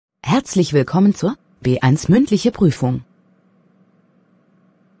Herzlich willkommen zur B1 Mündliche Prüfung.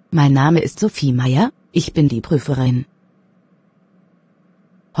 Mein Name ist Sophie Meier, ich bin die Prüferin.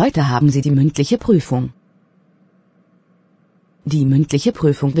 Heute haben Sie die mündliche Prüfung. Die mündliche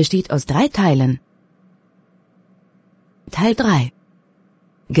Prüfung besteht aus 3 Teilen. Teil 3.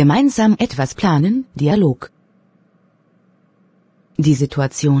 Gemeinsam etwas planen, Dialog. Die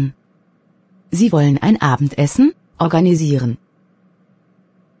Situation. Sie wollen ein Abendessen organisieren.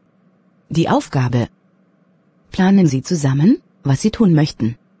 Die Aufgabe. Planen Sie zusammen, was Sie tun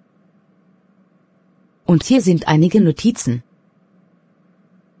möchten. Und hier sind einige Notizen.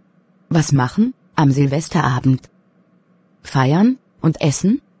 Was machen am Silvesterabend? Feiern und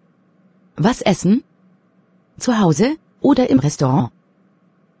essen? Was essen? Zu Hause oder im Restaurant?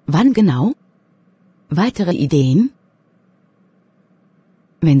 Wann genau? Weitere Ideen?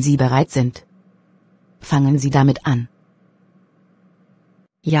 Wenn Sie bereit sind, fangen Sie damit an.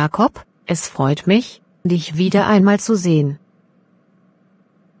 Jakob, es freut mich, dich wieder einmal zu sehen.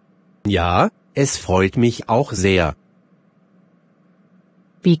 Ja, es freut mich auch sehr.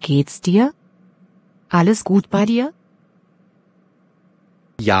 Wie geht's dir? Alles gut bei dir?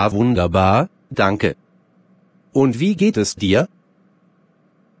 Ja, wunderbar, danke. Und wie geht es dir?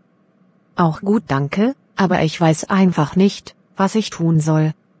 Auch gut, danke, aber ich weiß einfach nicht, was ich tun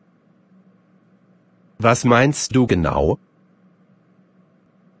soll. Was meinst du genau?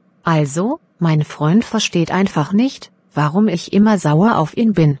 Also, mein Freund versteht einfach nicht, warum ich immer sauer auf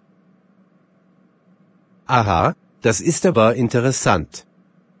ihn bin. Aha, das ist aber interessant.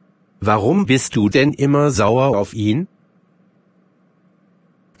 Warum bist du denn immer sauer auf ihn?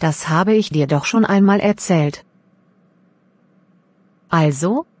 Das habe ich dir doch schon einmal erzählt.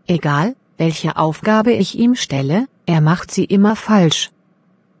 Also, egal, welche Aufgabe ich ihm stelle, er macht sie immer falsch.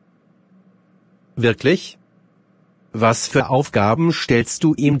 Wirklich? Was für Aufgaben stellst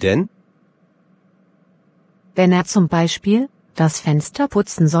du ihm denn? Wenn er zum Beispiel das Fenster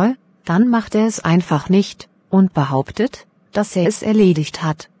putzen soll, dann macht er es einfach nicht und behauptet, dass er es erledigt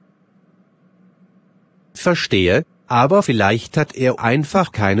hat. Verstehe, aber vielleicht hat er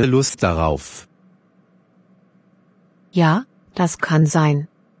einfach keine Lust darauf. Ja, das kann sein.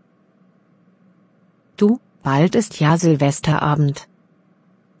 Du, bald ist ja Silvesterabend.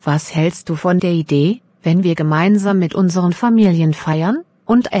 Was hältst du von der Idee, wenn wir gemeinsam mit unseren Familien feiern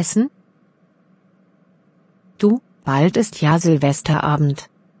und essen? Du, bald ist ja Silvesterabend.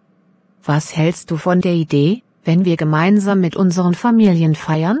 Was hältst du von der Idee, wenn wir gemeinsam mit unseren Familien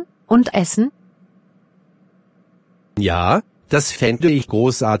feiern und essen? Ja, das fände ich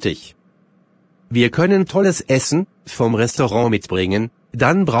großartig. Wir können tolles Essen vom Restaurant mitbringen,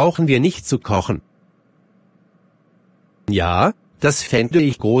 dann brauchen wir nicht zu kochen. Ja, das fände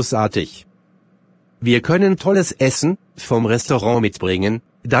ich großartig. Wir können tolles Essen vom Restaurant mitbringen,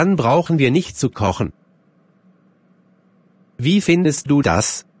 dann brauchen wir nicht zu kochen. Wie findest du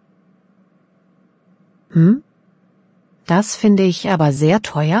das? Das finde ich aber sehr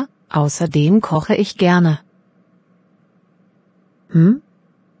teuer, außerdem koche ich gerne.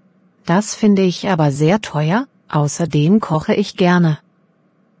 Das finde ich aber sehr teuer, außerdem koche ich gerne.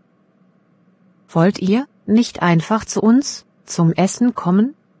 Wollt ihr nicht einfach zu uns zum Essen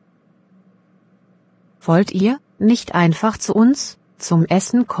kommen? Wollt ihr nicht einfach zu uns zum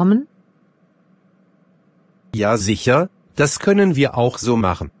Essen kommen? Ja, sicher, das können wir auch so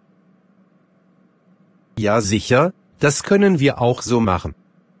machen. Ja, sicher, das können wir auch so machen.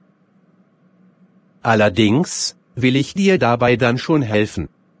 Allerdings will ich dir dabei dann schon helfen.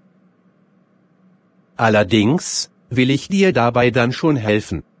 Allerdings will ich dir dabei dann schon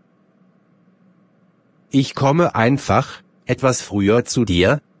helfen. Ich komme einfach etwas früher zu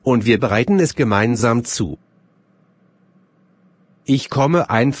dir, und wir bereiten es gemeinsam zu. Ich komme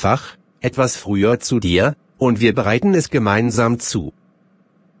einfach etwas früher zu dir, und wir bereiten es gemeinsam zu.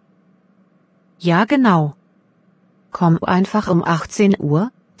 Ja, genau. Komm einfach um 18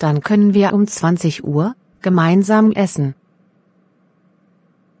 Uhr, dann können wir um 20 Uhr gemeinsam essen.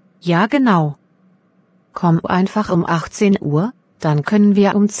 Ja, genau. Komm einfach um 18 Uhr, dann können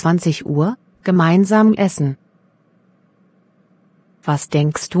wir um 20 Uhr gemeinsam essen. Was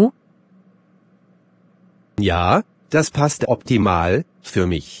denkst du? Ja, das passt optimal für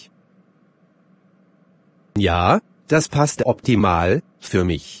mich. Ja, das passt optimal für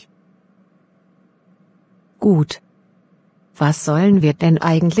mich. Gut. Was sollen wir denn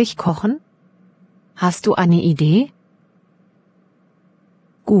eigentlich kochen? Hast du eine Idee?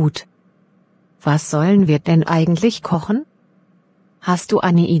 Gut. Was sollen wir denn eigentlich kochen? Hast du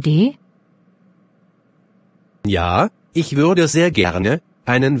eine Idee? Ja, ich würde sehr gerne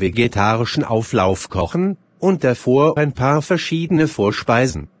einen vegetarischen Auflauf kochen und davor ein paar verschiedene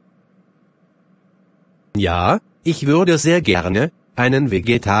Vorspeisen. Ja, ich würde sehr gerne einen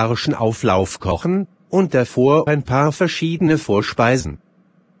vegetarischen Auflauf kochen und davor ein paar verschiedene Vorspeisen.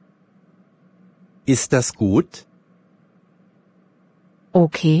 Ist das gut?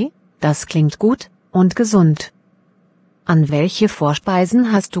 Okay, das klingt gut und gesund. An welche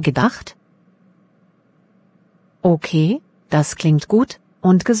Vorspeisen hast du gedacht? Okay, das klingt gut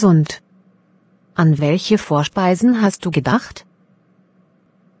und gesund. An welche Vorspeisen hast du gedacht?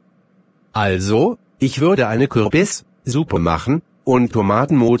 Also, ich würde eine Kürbissuppe machen und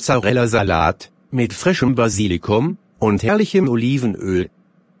Tomaten-Mozzarella-Salat mit frischem Basilikum und herrlichem Olivenöl.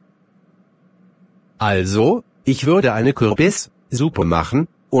 Also, ich würde eine Kürbissuppe machen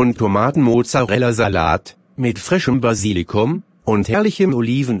und Tomaten-Mozzarella-Salat mit frischem Basilikum und herrlichem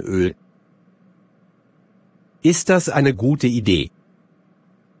Olivenöl. Ist das eine gute Idee?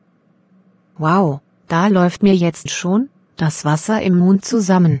 Wow, da läuft mir jetzt schon das Wasser im Mund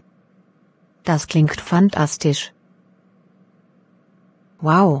zusammen. Das klingt fantastisch.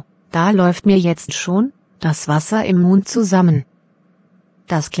 Wow, da läuft mir jetzt schon das Wasser im Mund zusammen.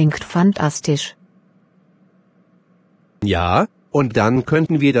 Das klingt fantastisch. Ja, und dann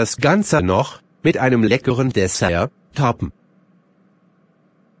könnten wir das Ganze noch mit einem leckeren Dessert toppen.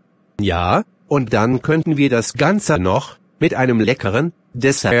 Ja, und dann könnten wir das Ganze noch mit einem leckeren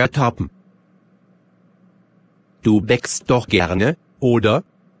Dessert toppen. Du bäckst doch gerne, oder?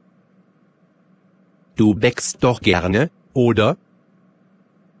 Du bäckst doch gerne, oder?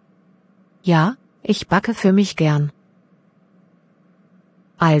 Ja, ich backe für mich gern.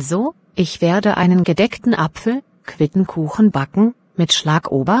 Also, ich werde einen gedeckten Apfel-Quittenkuchen backen, mit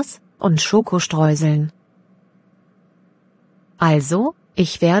Schlagobers und Schokostreuseln. Also,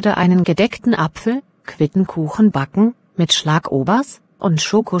 ich werde einen gedeckten Apfel-Quittenkuchen backen, mit Schlagobers und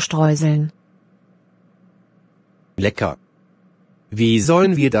Schokostreuseln. Lecker. Wie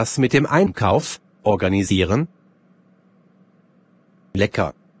sollen wir das mit dem Einkauf organisieren?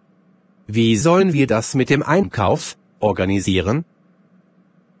 Lecker. Wie sollen wir das mit dem Einkauf organisieren?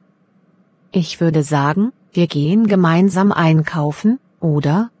 Ich würde sagen, wir gehen gemeinsam einkaufen,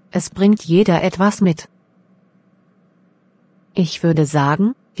 oder es bringt jeder etwas mit. Ich würde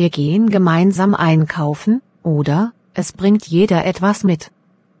sagen, wir gehen gemeinsam einkaufen, oder es bringt jeder etwas mit.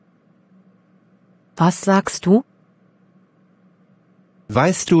 Was sagst du?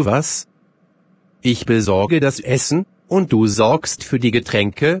 Weißt du was? Ich besorge das Essen und du sorgst für die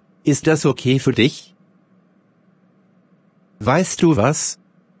Getränke, ist das okay für dich? Weißt du was?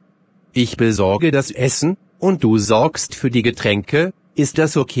 Ich besorge das Essen und du sorgst für die Getränke, ist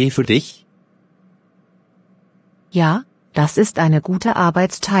das okay für dich? Ja, das ist eine gute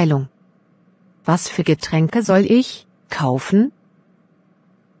Arbeitsteilung. Was für Getränke soll ich kaufen?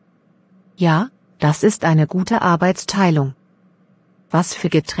 Ja, das ist eine gute Arbeitsteilung. Was für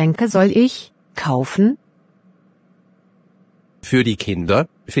Getränke soll ich kaufen? Für die Kinder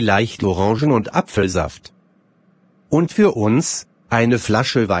vielleicht Orangen- und Apfelsaft. Und für uns eine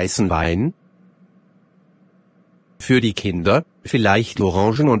Flasche weißen Wein. Für die Kinder vielleicht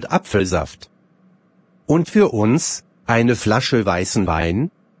Orangen- und Apfelsaft. Und für uns eine Flasche weißen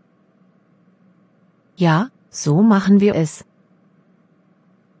Wein. Ja, so machen wir es.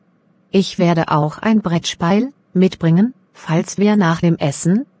 Ich werde auch ein Brettspiel mitbringen, falls wir nach dem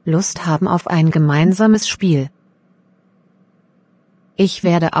Essen Lust haben auf ein gemeinsames Spiel. Ich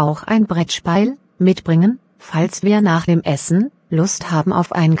werde auch ein Brettspiel mitbringen, falls wir nach dem Essen Lust haben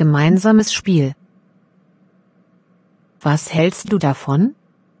auf ein gemeinsames Spiel. Was hältst du davon?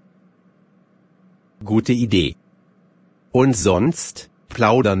 Gute Idee. Und sonst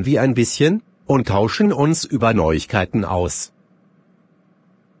plaudern wir ein bisschen und tauschen uns über Neuigkeiten aus.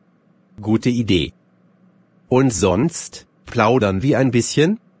 Gute Idee. Und sonst plaudern wir ein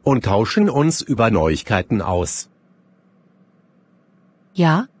bisschen und tauschen uns über Neuigkeiten aus.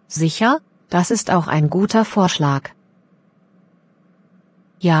 Ja, sicher, das ist auch ein guter Vorschlag.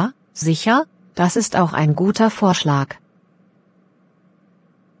 Ja, sicher, das ist auch ein guter Vorschlag.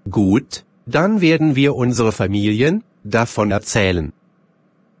 Gut, dann werden wir unsere Familien davon erzählen.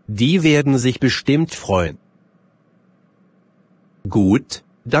 Die werden sich bestimmt freuen. Gut,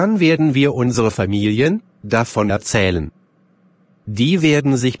 dann werden wir unsere Familien davon erzählen. Die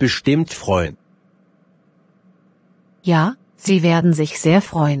werden sich bestimmt freuen. Ja, sie werden sich sehr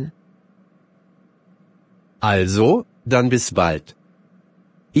freuen. Also, dann bis bald.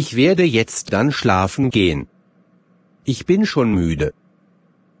 Ich werde jetzt dann schlafen gehen. Ich bin schon müde.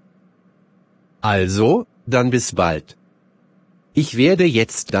 Also, dann bis bald. Ich werde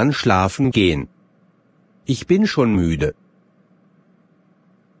jetzt dann schlafen gehen. Ich bin schon müde.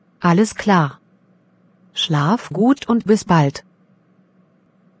 Alles klar. Schlaf gut und bis bald.